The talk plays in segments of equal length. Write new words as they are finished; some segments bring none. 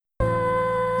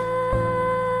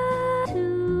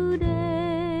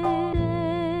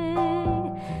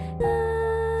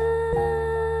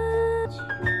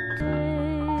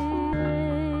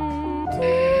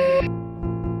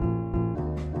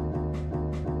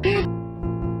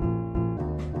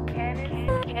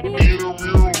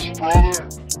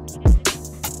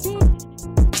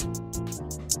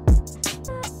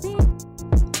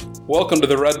Welcome to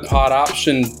the Red Pod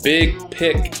Option Big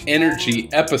Pick Energy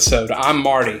episode. I'm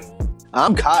Marty.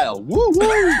 I'm Kyle. Woo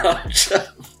woo. What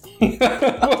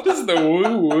is the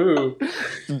woo woo?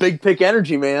 Big Pick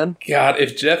Energy, man. God,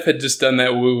 if Jeff had just done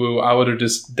that woo woo, I would have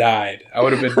just died. I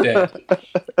would have been dead.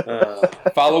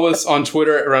 Follow us on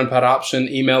Twitter at RunPodOption.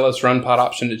 Email us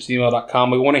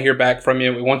runpodoption@gmail.com. We want to hear back from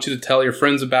you. We want you to tell your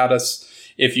friends about us.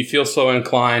 If you feel so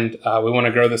inclined, we want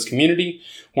to grow this community.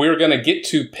 We're going to get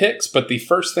to picks, but the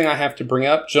first thing I have to bring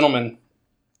up, gentlemen,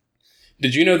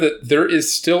 did you know that there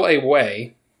is still a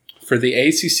way for the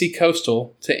ACC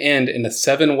Coastal to end in a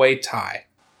 7-way tie?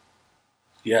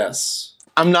 Yes.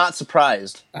 I'm not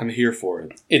surprised. I'm here for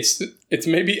it. It's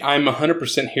maybe I'm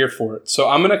 100% here for it. So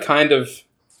I'm going to kind of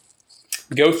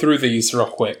go through these real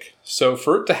quick. So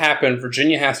for it to happen,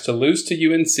 Virginia has to lose to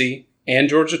UNC and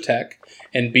Georgia Tech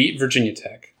and beat Virginia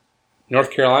Tech.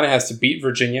 North Carolina has to beat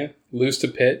Virginia, lose to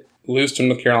Pitt, lose to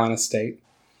North Carolina State.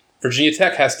 Virginia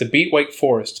Tech has to beat Wake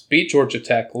Forest, beat Georgia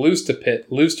Tech, lose to Pitt,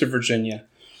 lose to Virginia.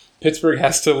 Pittsburgh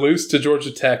has to lose to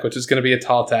Georgia Tech, which is going to be a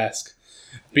tall task.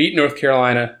 Beat North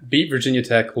Carolina, beat Virginia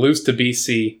Tech, lose to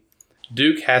BC.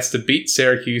 Duke has to beat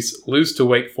Syracuse, lose to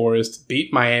Wake Forest,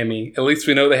 beat Miami. At least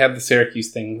we know they have the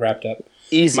Syracuse thing wrapped up.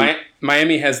 Easy.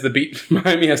 Miami has to beat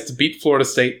Florida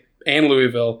State and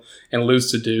Louisville and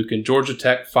lose to Duke. And Georgia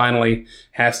Tech finally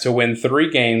has to win 3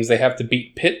 games. They have to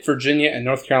beat Pitt, Virginia, and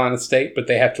North Carolina State, but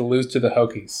they have to lose to the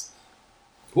Hokies.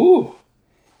 Ooh.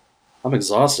 I'm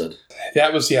exhausted.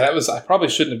 That was. I probably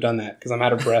shouldn't have done that because I'm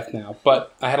out of breath now.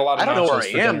 But I had a lot of. I don't know where nachos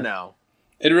I for am dinner. now.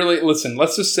 Listen,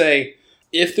 let's just say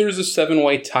if there's a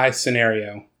 7-way tie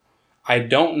scenario, I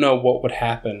don't know what would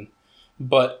happen.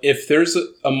 But if there's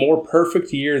a more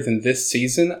perfect year than this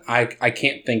season, I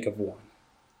can't think of one.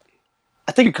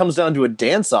 I think it comes down to a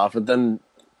dance-off, and then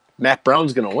Matt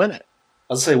Brown's going to win it.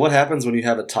 I was going to say, what happens when you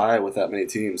have a tie with that many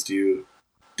teams? Do you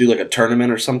do like a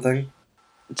tournament or something?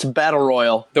 It's a battle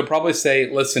royal. They'll probably say,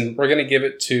 listen, we're going to give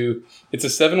it to, it's a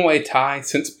 7-way tie.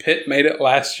 Since Pitt made it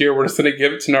last year, we're just going to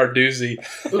give it to Narduzzi.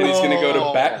 And he's going to go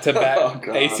to back-to-back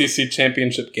ACC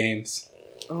championship games.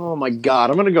 Oh, my God.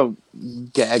 I'm going to go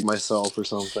gag myself or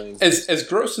something. As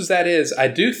gross as that is, I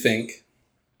do think,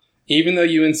 even though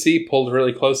UNC pulled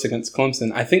really close against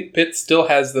Clemson, I think Pitt still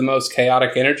has the most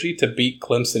chaotic energy to beat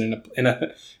Clemson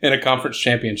in a conference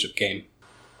championship game.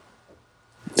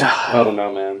 I don't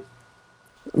know, man.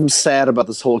 I'm sad about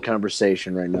this whole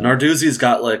conversation right now. Narduzzi's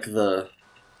got like the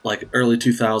early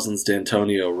 2000s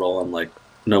D'Antonio rolling like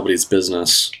nobody's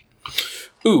business.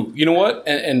 Ooh, you know what?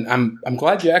 And I'm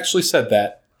glad you actually said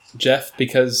that, Jeff,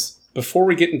 because before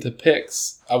we get into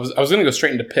picks, I was going to go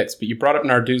straight into picks, but you brought up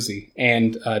Narduzzi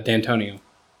and D'Antonio.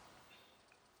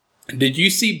 Did you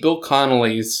see Bill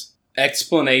Connolly's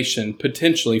explanation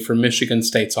potentially for Michigan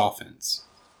State's offense?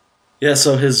 Yeah,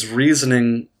 so his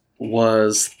reasoning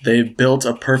was they built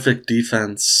a perfect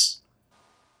defense,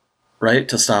 right,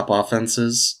 to stop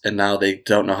offenses, and now they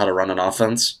don't know how to run an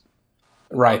offense.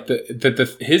 Right.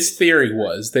 His theory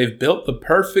was they've built the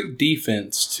perfect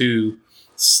defense to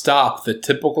stop the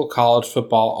typical college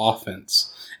football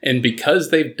offense. And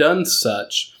because they've done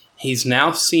such, he's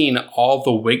now seen all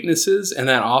the weaknesses in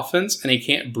that offense, and he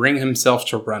can't bring himself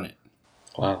to run it.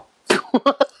 Wow.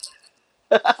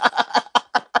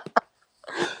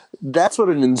 That's what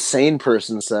an insane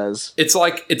person says. It's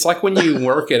like when you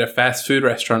work at a fast food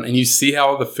restaurant and you see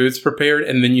how the food's prepared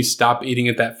and then you stop eating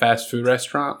at that fast food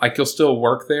restaurant. Like, you'll still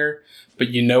work there, but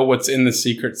you know what's in the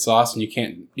secret sauce and you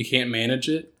can't manage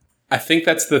it. I think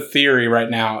that's the theory right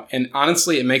now. And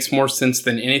honestly, it makes more sense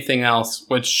than anything else,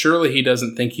 which surely he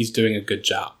doesn't think he's doing a good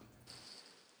job.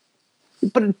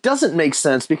 But it doesn't make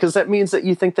sense because that means that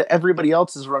you think that everybody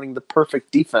else is running the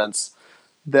perfect defense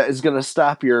that is going to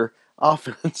stop your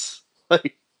offense.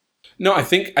 No, I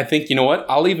think you know what?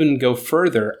 I'll even go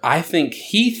further. I think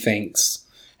he thinks,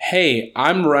 hey,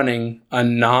 I'm running a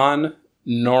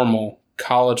non-normal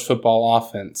college football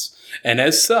offense. And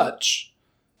as such,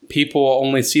 people will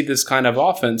only see this kind of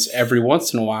offense every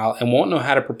once in a while and won't know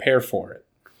how to prepare for it,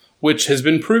 which has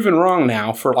been proven wrong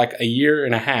now for like a year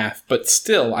and a half. But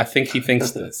still, I think he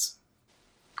thinks this.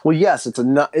 Well, yes, it's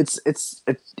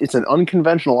an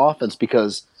unconventional offense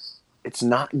because it's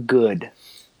not good.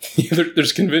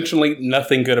 There's conventionally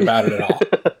nothing good about it at all.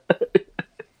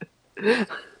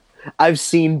 I've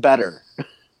seen better.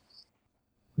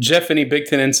 Jeff, any Big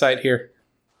Ten insight here?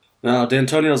 No,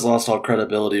 D'Antonio's lost all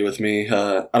credibility with me.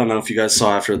 I don't know if you guys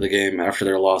saw after the game, after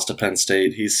their loss to Penn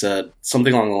State, he said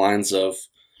something along the lines of,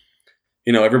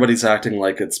 you know, everybody's acting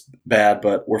like it's bad,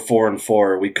 but we're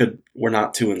 4-4. We're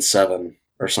not 2-7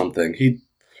 or something. He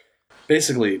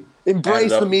basically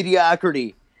embrace the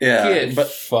mediocrity. Yeah, Get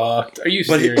fucked. Are you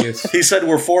but serious? he said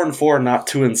we're 4-4, not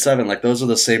 2-7. Like those are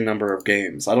the same number of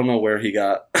games. I don't know where he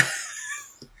got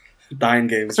 9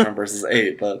 games from versus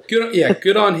 8, but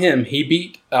good on him. He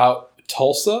beat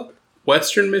Tulsa,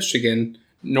 Western Michigan,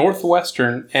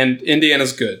 Northwestern, and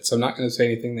Indiana's good. So I'm not going to say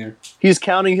anything there. He's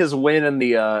counting his win in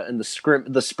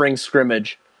the spring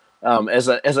scrimmage as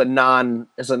a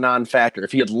non-factor.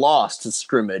 If he had lost his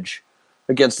scrimmage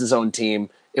against his own team,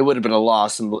 it would have been a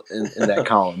loss in that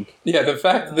column. Yeah, the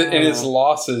fact that in his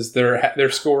losses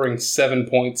they're scoring 7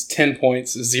 points, 10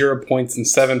 points, 0 points, and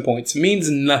 7 points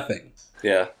means nothing.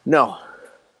 yeah. No.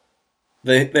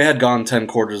 They had gone 10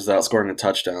 quarters without scoring a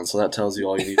touchdown, so that tells you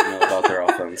all you need to know about their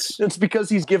offense. It's because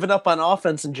he's given up on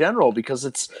offense in general, because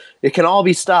it can all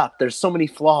be stopped. There's so many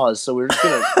flaws, so we're just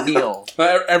going to kneel.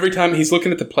 Every time he's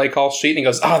looking at the play call sheet and he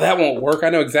goes, "Oh, that won't work. I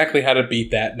know exactly how to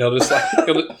beat that."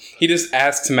 And he just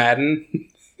asks Madden.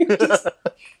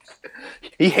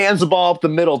 He hands the ball up the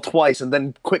middle twice and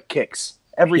then quick kicks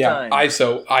every time.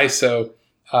 ISO,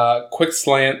 quick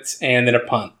slants, and then a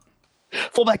punt.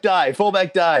 Fullback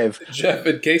dive. Jeff,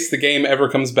 in case the game ever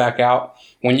comes back out,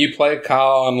 when you play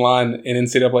Kyle online in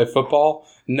NCAA football,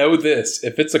 know this: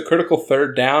 if it's a critical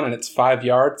third down and it's 5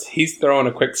 yards, he's throwing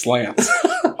a quick slant,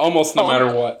 almost no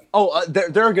matter what.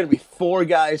 There are going to be 4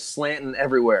 guys slanting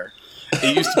everywhere.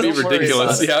 It used to be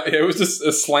ridiculous. Yeah, it was just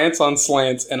a slants on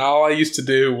slants, and all I used to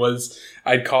do was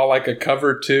I'd call like a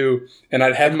cover 2, and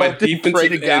I'd have my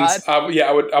defensive ends. I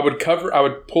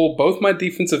would pull both my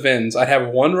defensive ends. I'd have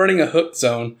one running a hook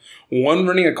zone, one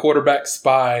running a quarterback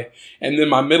spy, and then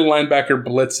my middle linebacker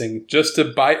blitzing just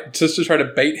to try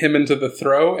to bait him into the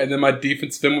throw. And then my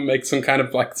defensive end would make some kind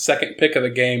of like second pick of the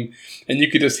game, and you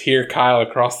could just hear Kyle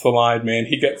across the line. Man,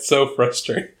 he got so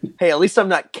frustrated. Hey, at least I'm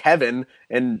not Kevin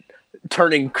and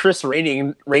turning Chris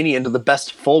Rainey into the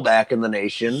best fullback in the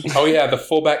nation. Oh yeah, the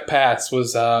fullback pass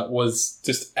was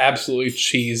just absolutely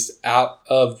cheesed out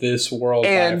of this world by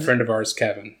a friend of ours,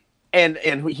 Kevin. And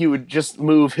he would just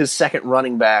move his second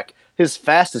running back, his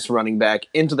fastest running back,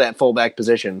 into that fullback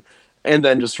position, and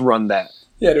then just run that.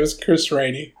 Yeah, it was Chris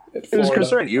Rainey. It was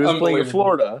Chris Rainey. He was playing in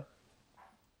Florida.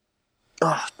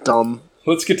 Dumb.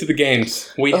 Let's get to the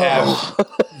games. We have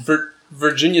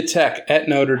Virginia Tech at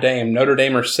Notre Dame. Notre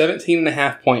Dame are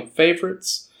 17.5-point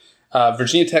favorites.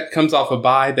 Virginia Tech comes off a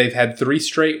bye. They've had 3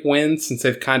 straight wins since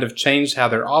they've kind of changed how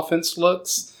their offense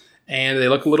looks, and they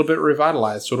look a little bit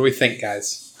revitalized. What do we think,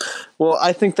 guys? Well,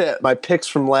 I think that my picks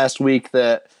from last week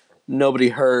that nobody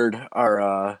heard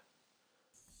are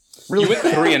really. You went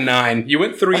 3-9. You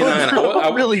went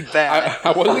 3-9. Really bad.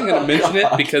 I wasn't going to mention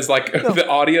it because the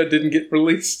audio didn't get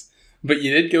released. But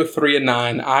you did go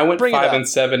 3-9. I went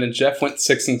 5-7, and Jeff went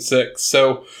 6-6.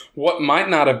 So what might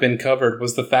not have been covered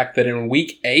was the fact that in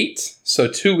week 8, so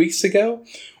 2 weeks ago,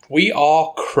 we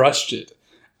all crushed it.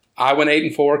 I went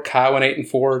 8-4, Kai went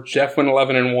 8-4, Jeff went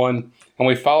 11-1, and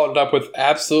we followed it up with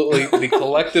absolutely the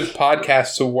collective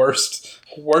podcast's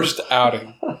worst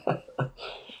outing.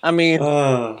 I mean,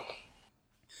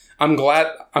 I'm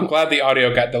glad the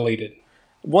audio got deleted.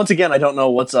 Once again, I don't know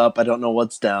what's up. I don't know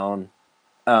what's down.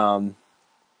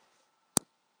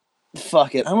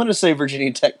 Fuck it. I'm going to say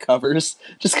Virginia Tech covers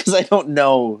just because I don't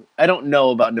know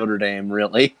about Notre Dame,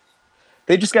 really.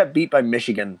 They just got beat by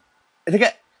Michigan. They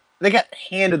got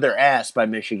handed their ass by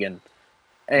Michigan.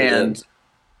 And,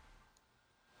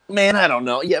 man, I don't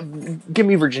know. Yeah, give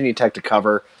me Virginia Tech to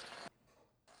cover.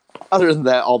 Other than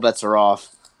that, all bets are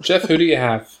off. Jeff, who do you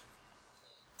have?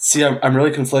 See, I'm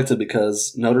really conflicted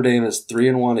because Notre Dame is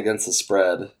 3-1 against the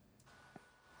spread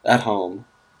at home.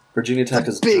 Virginia Tech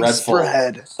is dreadful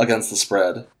against the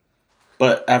spread.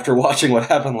 But after watching what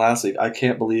happened last week, I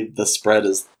can't believe the spread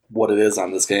is what it is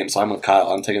on this game. So I'm with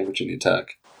Kyle. I'm taking Virginia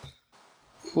Tech.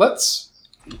 Let's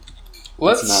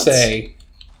say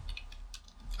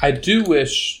I do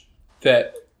wish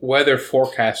that weather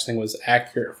forecasting was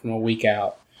accurate from a week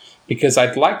out, because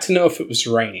I'd like to know if it was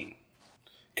raining.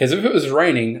 Because if it was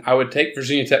raining, I would take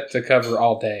Virginia Tech to cover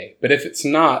all day. But if it's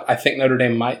not, I think Notre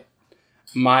Dame might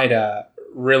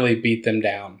really beat them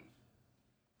down.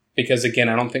 Because, again,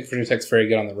 I don't think Virginia Tech's very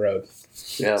good on the road.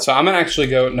 Yeah. So I'm going to actually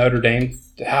go Notre Dame.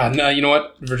 No, you know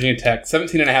what? Virginia Tech.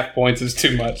 17.5 points is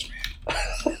too much, man.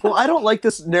 Well, I don't like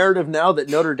this narrative now that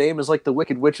Notre Dame is like the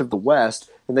Wicked Witch of the West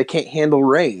and they can't handle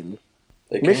rain.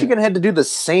 Michigan had to do the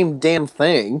same damn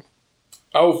thing.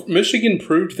 Oh, Michigan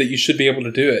proved that you should be able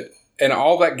to do it. And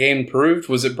all that game proved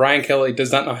was that Brian Kelly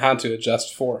does not know how to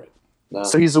adjust for it. No.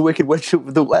 So he's the Wicked Witch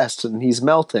of the West, and he's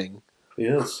melting. He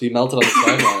is. He melted on the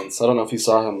sidelines. I don't know if you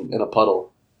saw him in a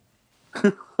puddle.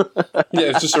 Yeah,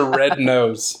 it's just a red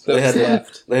nose. They had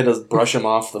to brush him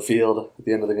off the field at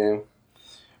the end of the game.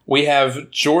 We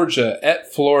have Georgia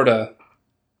at Florida.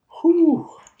 Whew.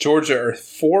 Georgia are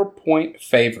 4-point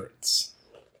favorites.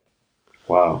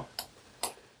 Wow.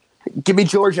 Give me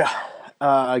Georgia.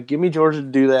 Give me Georgia to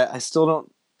do that. I still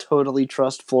don't totally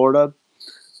trust Florida.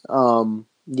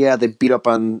 Yeah, they beat up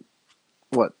on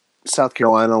South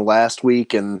Carolina last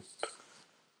week, and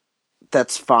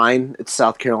that's fine. It's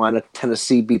South Carolina.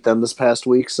 Tennessee beat them this past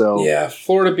week, so Yeah,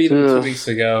 Florida beat them 2 weeks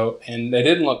ago, and they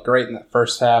didn't look great in that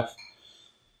first half.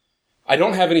 I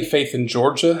don't have any faith in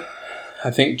Georgia. I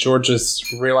think Georgia's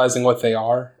realizing what they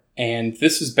are, and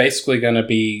this is basically going to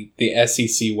be the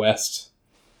SEC West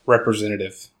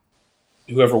representative,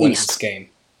 whoever wins East. this game.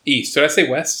 East. Did I say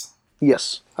West?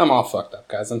 yes. I'm all fucked up,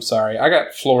 guys. I'm sorry. I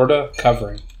got Florida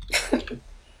covering.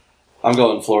 I'm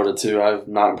going Florida, too. I'm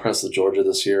not impressed with Georgia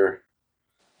this year.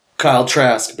 Kyle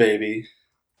Trask, baby.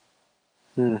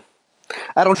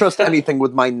 I don't trust anything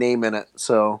with my name in it,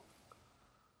 so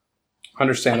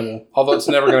Understandable. Although it's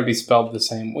never going to be spelled the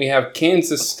same. We have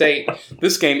Kansas State.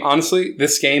 This game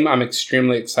I'm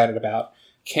extremely excited about.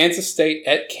 Kansas State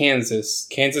at Kansas.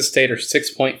 Kansas State are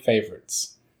 6-point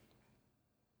favorites.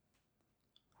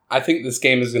 I think this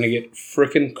game is going to get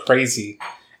freaking crazy.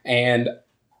 And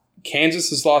Kansas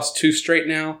has lost 2 straight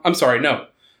now. I'm sorry, no.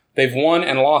 They've won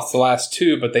and lost the last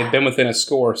 2, but they've been within a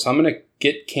score. So I'm going to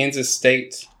get Kansas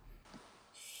State.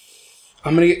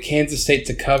 I'm going to get Kansas State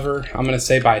to cover. I'm going to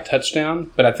say by a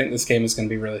touchdown, but I think this game is going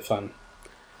to be really fun.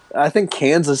 I think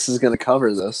Kansas is going to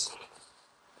cover this,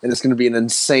 and it's going to be an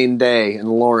insane day in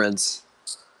Lawrence.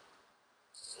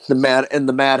 The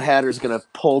Mad Hatter is going to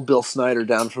pull Bill Snyder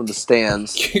down from the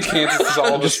stands, Kansas is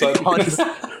all of a sudden.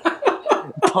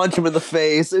 punch him in the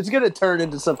face. It's going to turn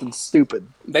into something stupid.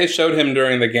 They showed him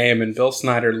during the game, and Bill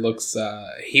Snyder looks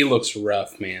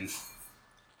rough, man.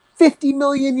 50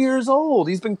 million years old.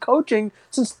 He's been coaching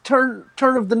since turn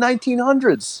of the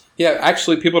 1900s. Yeah,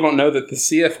 actually, people don't know that the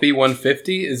CFB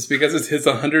 150 is because it's his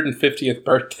 150th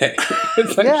birthday.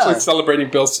 It's actually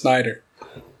celebrating Bill Snyder.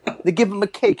 They give him a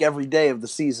cake every day of the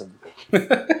season.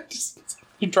 They're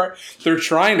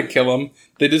trying to kill him.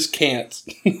 They just can't.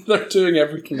 They're doing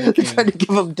everything they They're can. trying to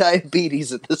give him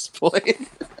diabetes at this point.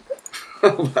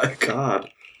 Oh, my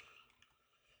God.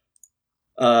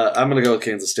 I'm going to go with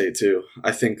Kansas State, too.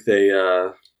 I think they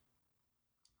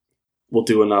will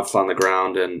do enough on the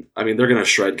ground. And, I mean, they're going to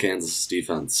shred Kansas'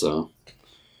 defense, so.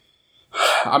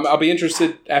 I'll be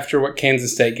interested after what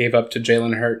Kansas State gave up to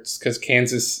Jalen Hurts, because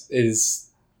Kansas is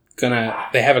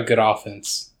they have a good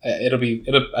offense. I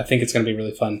think it's going to be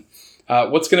really fun.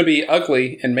 What's going to be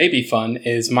ugly and maybe fun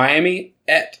is Miami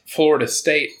at Florida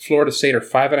State. Florida State are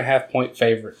 5.5-point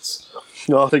favorites.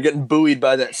 No, they're getting buoyed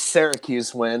by that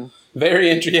Syracuse win. Very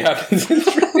interesting. Yeah,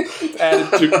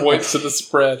 added 2 points to the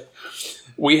spread.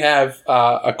 We have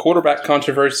a quarterback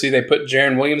controversy. They put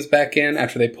Jaron Williams back in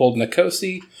after they pulled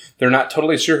Nkosi. They're not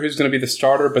totally sure who's going to be the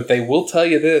starter, but they will tell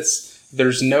you this.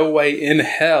 There's no way in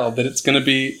hell that it's going to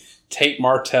be Tate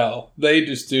Martell. They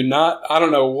just do not. I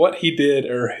don't know what he did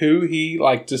or who he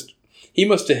he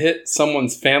must have hit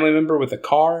someone's family member with a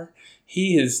car.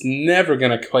 He is never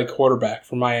going to play quarterback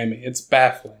for Miami. It's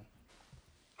baffling.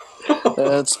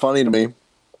 That's funny to me.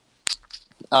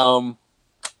 I'm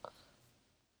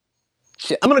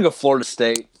going to go Florida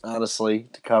State, honestly,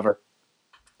 to cover.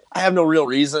 I have no real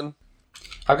reason.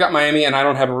 I've got Miami, and I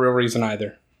don't have a real reason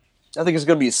either. I think it's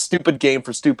going to be a stupid game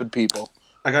for stupid people.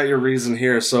 I got your reason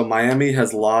here. So Miami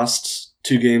has lost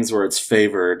 2 games where it's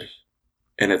favored,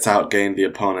 and it's outgained the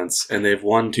opponents, and they've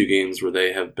won 2 games where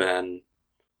they have been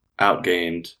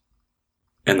outgained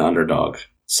and the underdog.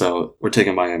 So we're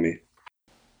taking Miami.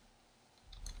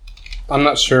 I'm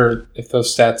not sure if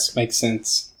those stats make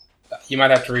sense. You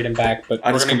might have to read them back, but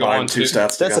I we're just going to go on combined 2 to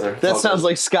stats together. That sounds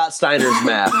like Scott Steiner's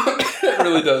math. It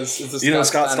really does. It's a You know,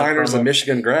 Scott Steiner's a promo.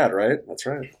 Michigan grad, right? That's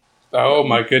right. Oh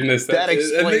my goodness, That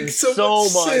explains makes so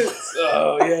much. sense.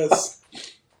 Oh yes.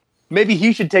 Maybe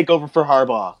he should take over for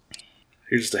Harbaugh.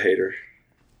 You're just a hater.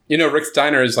 You know, Rick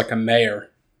Steiner is like a mayor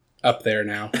up there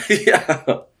now.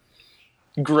 Yeah.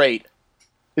 Great.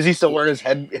 Is he still wearing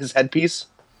his headpiece?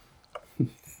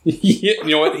 You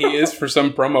know what? He is for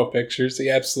some promo pictures. He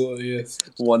absolutely is.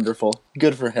 Wonderful.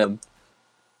 Good for him.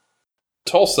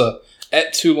 Tulsa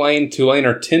at Tulane. Tulane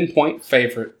are 10-point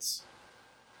favorites.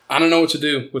 I don't know what to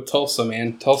do with Tulsa,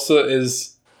 man. Tulsa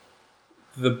is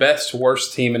the best,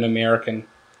 worst team in American.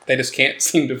 They just can't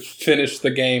seem to finish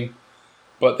the game,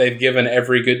 but they've given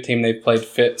every good team they've played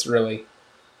fits, really.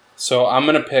 So I'm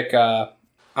gonna pick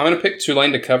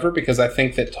Tulane to cover because I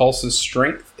think that Tulsa's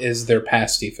strength is their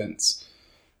pass defense.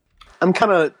 I'm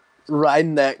kind of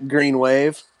riding that green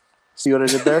wave. See what I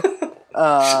did there?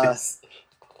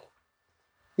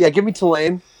 Yeah, give me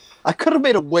Tulane. I could have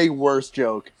made a way worse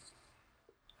joke.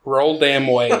 Roll damn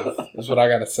wave is what I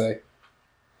gotta say.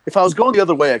 If I was going the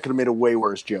other way, I could have made a way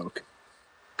worse joke.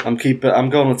 I'm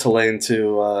going with Tulane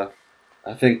too.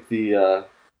 I think the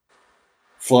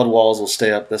flood walls will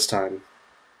stay up this time.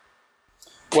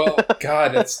 Well,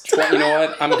 God, you know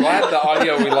what? I'm glad the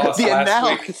audio we lost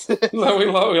last week. We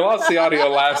lost the audio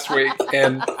last week,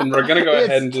 and we're going to go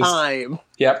ahead and just... time.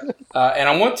 Yep. And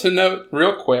I want to note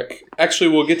real quick,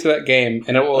 actually we'll get to that game,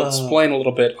 and it will explain a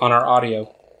little bit on our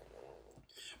audio.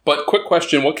 But quick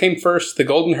question, what came first, the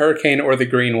Golden Hurricane or the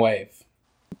Green Wave?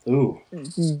 Ooh.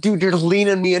 Dude, you're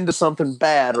leaning me into something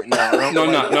bad right now. No,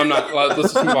 I'm not.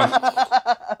 Let's just move on.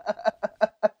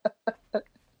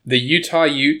 The Utah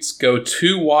Utes go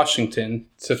to Washington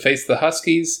to face the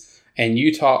Huskies, and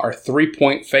Utah are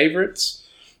 3-point favorites.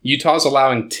 Utah's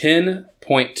allowing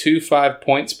 10.25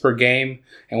 points per game,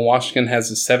 and Washington has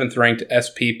the 7th-ranked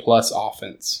SP plus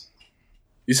offense.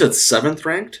 You said 7th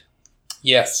ranked?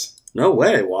 Yes. No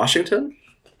way, Washington?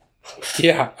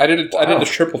 Yeah, I did a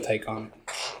triple take on it.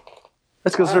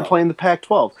 That's because they're playing the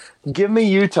Pac-12. Give me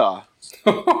Utah.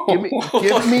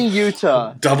 Give me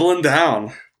Utah. Doubling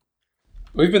down.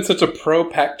 We've been such a pro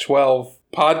Pac-12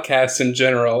 podcast in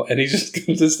general, and he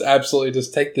just absolutely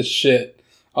just take the shit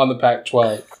on the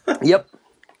Pac-12. Yep.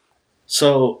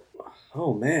 So,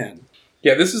 oh man.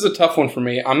 Yeah, this is a tough one for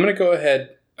me. I'm going to go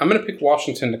ahead. I'm going to pick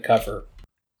Washington to cover.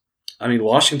 I mean,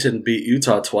 Washington beat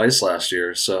Utah twice last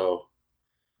year, so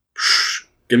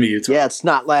give me Utah. Yeah, it's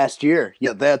not last year.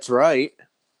 Yeah, that's right.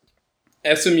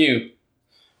 SMU,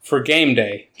 for game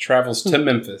day, travels to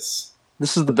Memphis.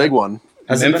 This is the big one.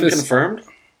 Has it been confirmed?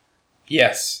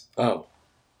 Yes. Oh.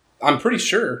 I'm pretty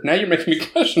sure. Now you're making me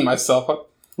question myself.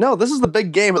 No, this is the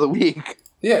big game of the week.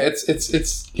 Yeah,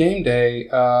 it's game day.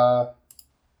 Let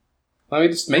me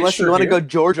just make Unless sure. Unless you want to go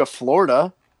Georgia,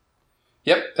 Florida.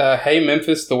 Yep. Hey,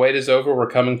 Memphis, the wait is over. We're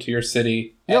coming to your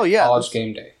city at college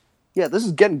game day. Yeah, this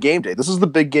is getting game day. This is the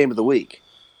big game of the week.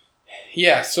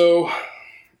 Yeah, so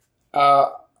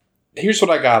here's what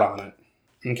I got on it.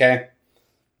 Okay?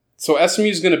 So SMU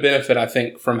is going to benefit, I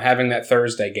think, from having that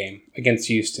Thursday game against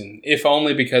Houston, if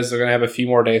only because they're going to have a few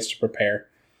more days to prepare.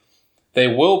 They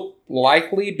will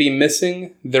likely be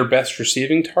missing their best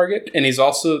receiving target, and he's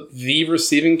also the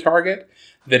receiving target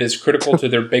that is critical to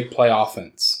their big play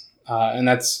offense, and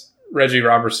that's Reggie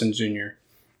Robertson Jr.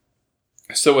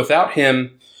 So without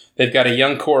him, they've got a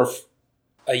young core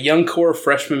of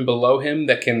freshmen below him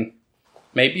that can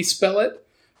maybe spell it,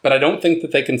 but I don't think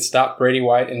that they can stop Brady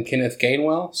White and Kenneth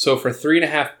Gainwell. So for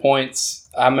 3.5 points,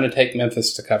 I'm going to take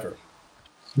Memphis to cover.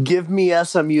 Give me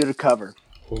SMU to cover.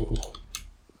 Ooh.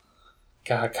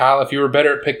 God, Kyle, if you were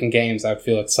better at picking games, I'd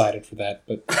feel excited for that.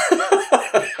 But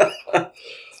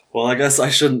well, I guess I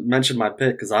shouldn't mention my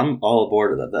pick because I'm all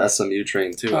aboard the SMU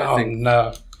train too. I think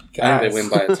they win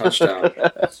by a touchdown.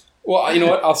 Well, you know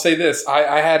what? I'll say this: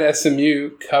 I had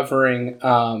SMU covering.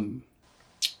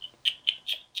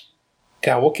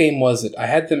 God, what game was it? I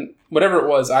had them. Whatever it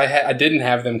was, I didn't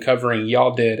have them covering.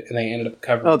 Y'all did, and they ended up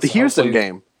covering. Oh, the Houston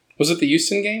game. Was it the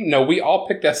Houston game? No, we all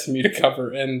picked SMU to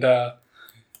cover, and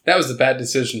that was a bad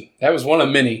decision. That was one of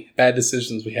many bad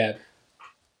decisions we had.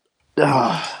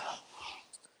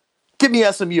 Give me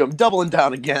SMU. I'm doubling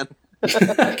down again.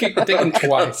 I keep thinking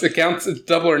twice. It counts. It's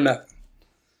double or nothing.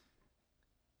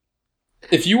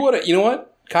 If you would, you know what?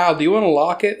 Kyle, do you want to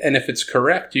lock it? And if it's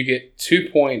correct, you get 2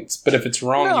 points. But if it's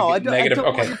wrong, you get negative.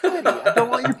 I don't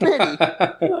want your pity.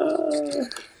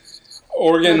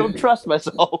 Oregon. I don't trust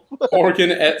myself.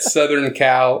 Oregon at Southern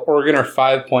Cal. Oregon are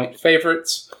 5-point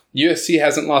favorites. USC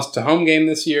hasn't lost a home game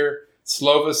this year.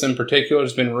 Slovis in particular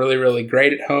has been really, really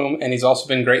great at home, and he's also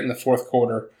been great in the fourth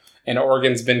quarter. And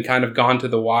Oregon's been kind of gone to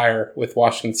the wire with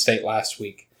Washington State last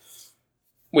week.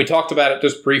 We talked about it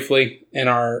just briefly in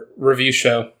our review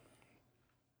show.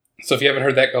 So if you haven't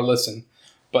heard that, go listen.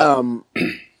 But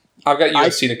I've got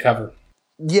USC to cover.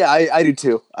 Yeah, I do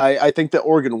too. I think that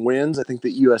Oregon wins. I think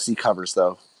that USC covers,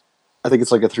 though. I think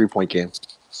it's like a 3-point game.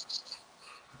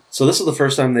 So this is the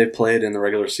first time they've played in the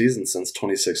regular season since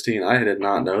 2016. I did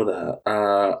not know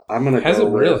that. I'm gonna. Has go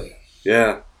it really?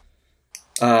 Yeah.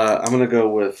 I'm gonna go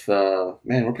with.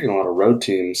 Man, we're picking a lot of road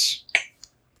teams.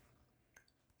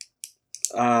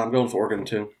 I'm going with Oregon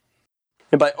too.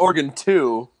 And by Oregon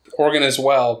 2... Oregon as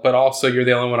well, but also you're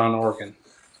the only one on Oregon.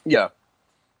 Yeah.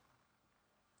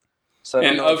 So I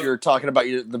don't know if you're talking about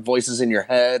the voices in your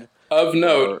head. Of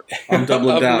note. I'm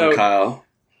doubling down, Kyle.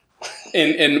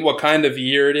 In what kind of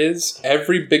year it is,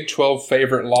 every Big 12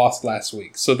 favorite lost last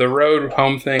week. So the road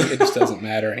home thing, it just doesn't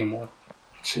matter anymore.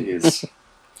 Jeez.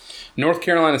 North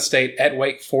Carolina State at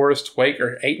Wake Forest. Wake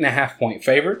are 8.5-point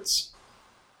favorites.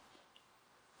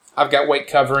 I've got Wake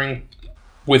covering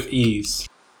with ease.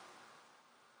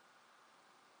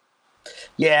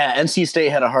 Yeah, NC State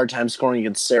had a hard time scoring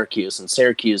against Syracuse, and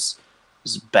Syracuse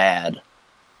is bad.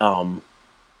 Yeah,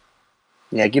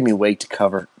 give me Wake to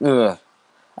cover. Ugh.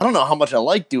 I don't know how much I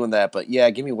like doing that, but yeah,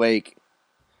 give me Wake.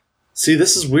 See,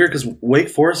 this is weird because Wake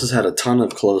Forest has had a ton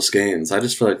of close games. I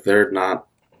just feel like they're not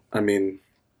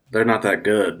that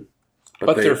good.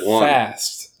 But they're won.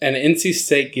 fast. And NC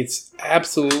State gets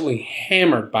absolutely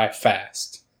hammered by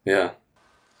fast. Yeah.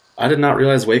 I did not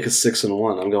realize Wake is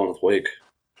 6-1. I'm going with Wake.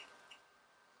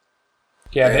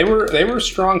 Yeah, they were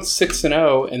strong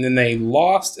 6-0, and then they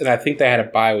lost, and I think they had a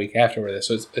bye week afterward.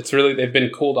 So it's really, they've been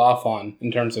cooled off on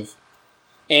in terms of,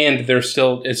 and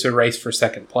it's a race for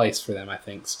second place for them, I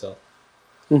think, still.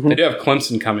 Mm-hmm. They do have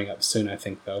Clemson coming up soon, I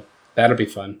think, though. That'll be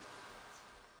fun.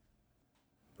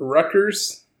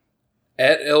 Rutgers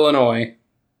at Illinois.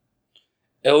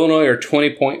 Illinois are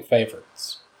 20-point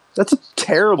favorites. That's a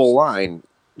terrible line.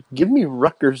 Give me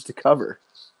Rutgers to cover.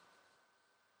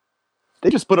 They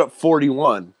just put up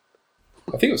 41.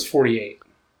 I think it was 48.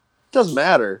 Doesn't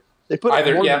matter. They put up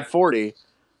more than 40.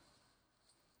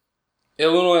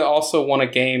 Illinois also won a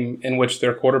game in which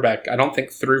their quarterback, I don't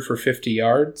think, threw for 50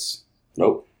 yards.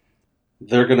 Nope.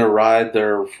 They're going to ride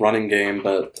their running game,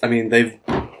 but, I mean, they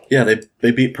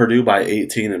beat Purdue by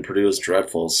 18, and Purdue is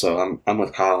dreadful, so I'm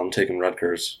with Kyle. I'm taking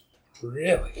Rutgers.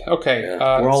 Really? Okay.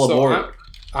 Yeah. We're all aboard.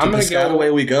 I'm going to go. Away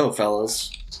we go,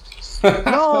 fellas.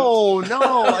 No,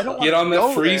 I don't want Get on to the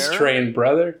go freeze there. train,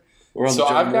 brother. We're on the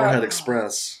John Moorhead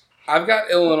Express. I've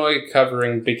got Illinois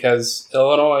covering because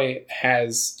Illinois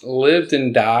has lived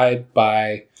and died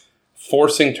by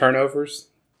forcing turnovers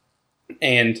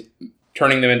and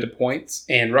turning them into points.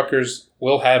 And Rutgers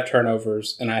will have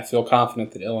turnovers, and I feel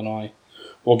confident that Illinois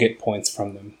will get points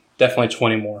from them. Definitely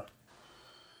 20 more.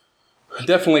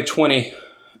 Definitely 20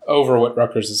 over what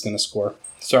Rutgers is going to score.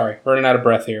 Sorry, running out of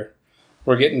breath here.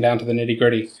 We're getting down to the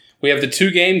nitty-gritty. We have the two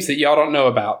games that y'all don't know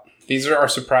about. These are our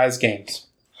surprise games.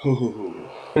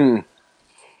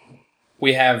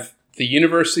 We have the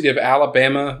University of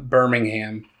Alabama,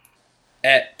 Birmingham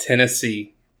at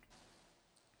Tennessee.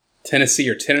 Tennessee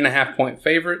are 10.5-point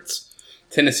favorites.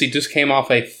 Tennessee just came off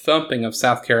a thumping of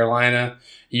South Carolina.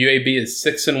 UAB is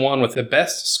 6-1 with the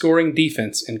best scoring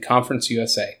defense in Conference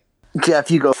USA.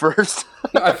 Jeff, you go first.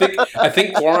 I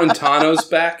think Guarantano's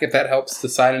back, if that helps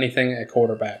decide anything at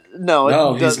quarterback.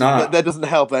 No, he's not. That doesn't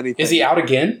help anything. Is he out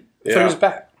again? I thought he was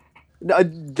back. No,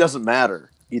 it doesn't matter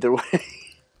either way.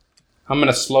 I'm going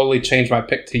to slowly change my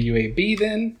pick to UAB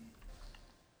then.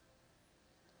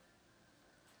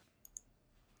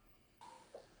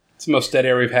 It's the most dead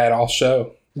air we've had all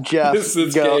show. Jeff,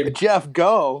 go. Game. Jeff,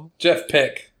 go. Jeff,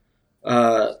 pick.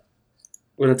 I'm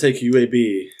going to take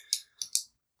UAB.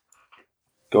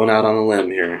 Going out on a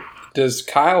limb here. Does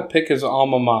Kyle pick his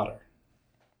alma mater?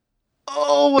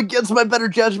 Oh, against my better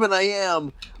judgment, I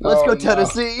am. Let's go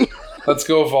Tennessee. No. Let's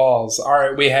go Vols. All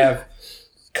right, we have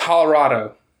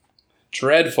Colorado.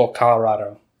 Dreadful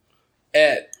Colorado.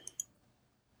 At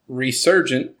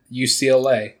resurgent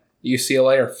UCLA.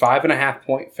 UCLA are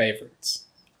 5.5-point favorites.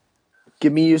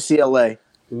 Give me UCLA.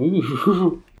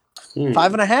 Ooh.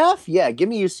 5.5? Yeah, give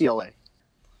me UCLA.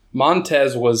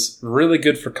 Montez was really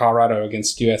good for Colorado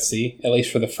against USC, at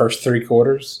least for the first three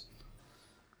quarters.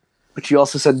 But you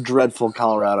also said dreadful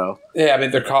Colorado. Yeah, I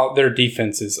mean, their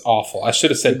defense is awful. I should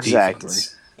have said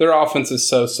defense. Their offense is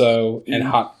so-so and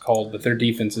hot and cold, but their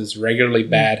defense is regularly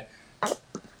bad.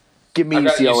 Give me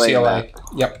UCLA.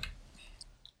 Yep.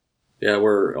 Yeah,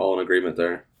 we're all in agreement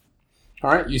there.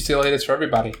 All right, UCLA is for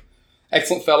everybody.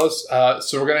 Excellent, fellas.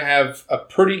 So we're going to have a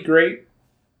pretty great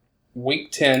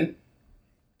Week 10.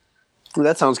 Ooh,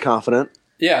 that sounds confident.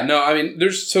 Yeah, no, I mean,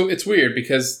 it's weird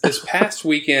because this past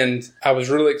weekend, I was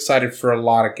really excited for a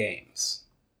lot of games.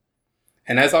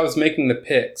 And as I was making the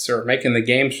picks, or making the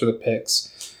games for the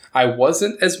picks, I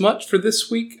wasn't as much for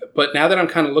this week. But now that I'm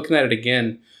kind of looking at it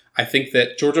again, I think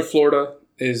that Georgia-Florida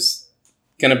is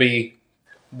going to be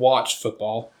watch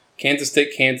football. Kansas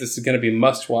State-Kansas is going to be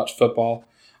must-watch football.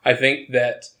 I think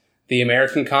that the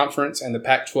American Conference and the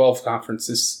Pac-12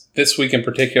 conferences this week in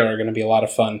particular are going to be a lot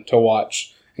of fun to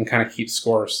watch and kind of keep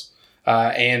scores.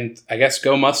 And I guess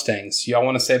go Mustangs. Y'all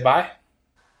want to say bye?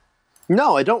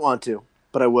 No, I don't want to,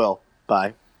 but I will.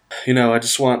 Bye. I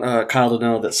just want Kyle to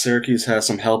know that Syracuse has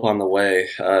some help on the way.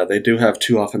 They do have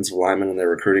 2 offensive linemen in their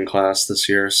recruiting class this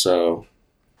year, so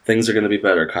things are going to be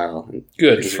better, Kyle.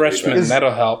 Good. Freshmen,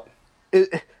 that'll help.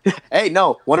 Hey,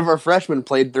 no, one of our freshmen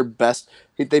played their best.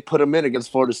 They put him in against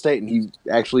Florida State, and he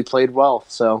actually played well,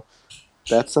 so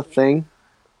that's a thing.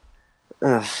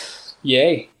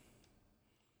 Yay.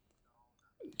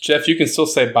 Jeff, you can still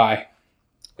say bye.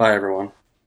 Bye, everyone.